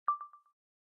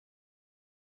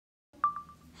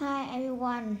Hi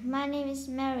everyone, my name is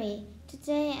Mary.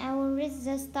 Today I will read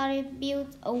the story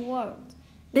Build a World.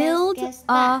 Build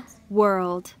a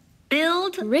World.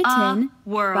 Written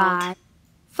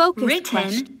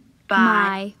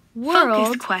by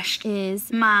Focus Question.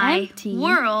 My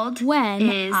world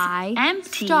is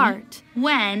empty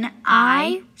when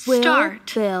I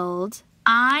start.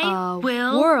 I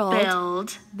will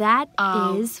build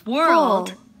a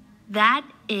world that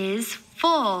is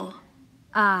full.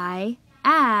 I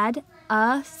add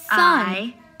a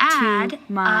sun to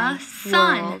my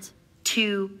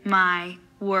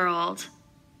world.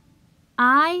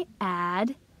 I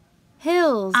add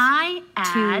hills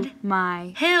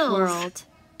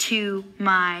to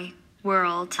my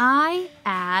world. I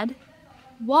add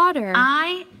water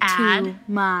to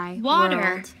my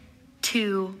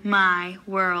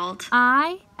world.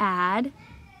 I add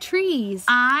trees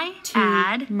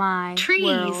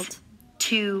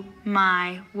to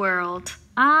my world.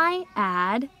 I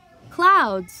add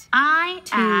clouds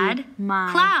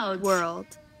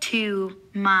to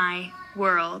my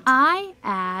world. I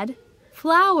add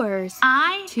flowers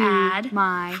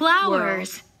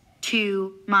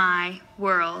to my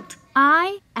world.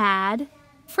 I add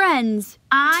friends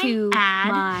to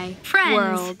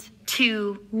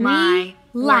my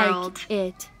world.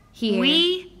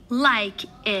 We like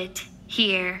it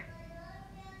here.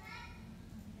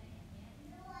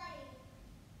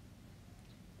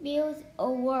 Build a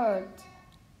world.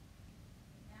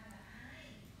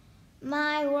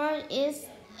 My world is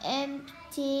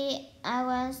empty. I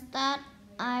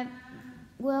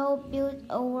will build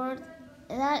a world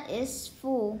that is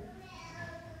full.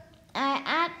 I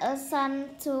add a sun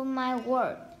to my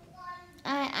world.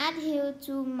 I add hill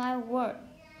to my world.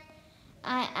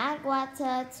 I add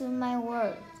water to my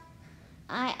world.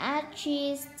 I add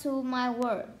trees to my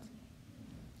world.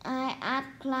 I add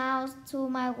clouds to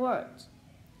my world.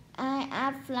 I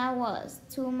add flowers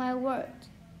to my world.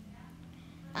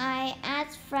 I add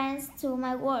friends to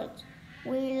my world.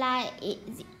 We like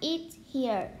it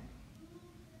here.